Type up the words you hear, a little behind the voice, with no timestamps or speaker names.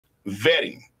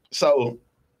Vetting. So,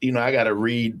 I got to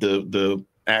read the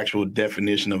actual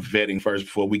definition of vetting first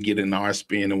before we get into our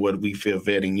spin and what we feel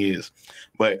vetting is.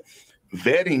 But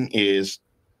vetting is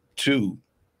to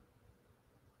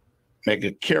make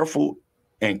a careful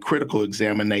and critical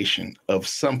examination of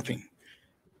something.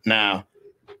 Now,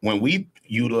 when we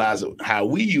utilize it, how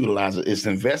we utilize it is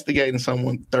investigating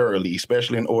someone thoroughly,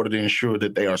 especially in order to ensure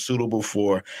that they are suitable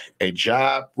for a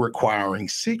job requiring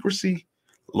secrecy,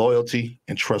 loyalty,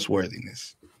 and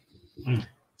trustworthiness.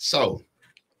 So,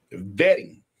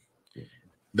 vetting,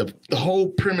 the whole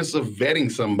premise of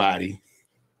vetting somebody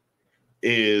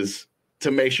is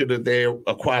to make sure that they're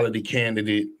a quality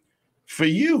candidate for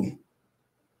you.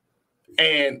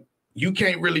 And you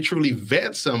can't really truly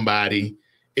vet somebody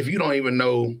if you don't even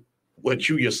know what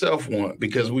you yourself want,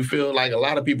 because we feel like a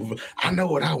lot of people, I know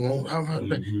what I want.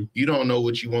 Mm-hmm. You don't know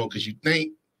what you want because you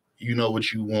think you know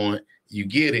what you want, you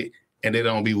get it, and it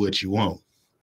don't be what you want.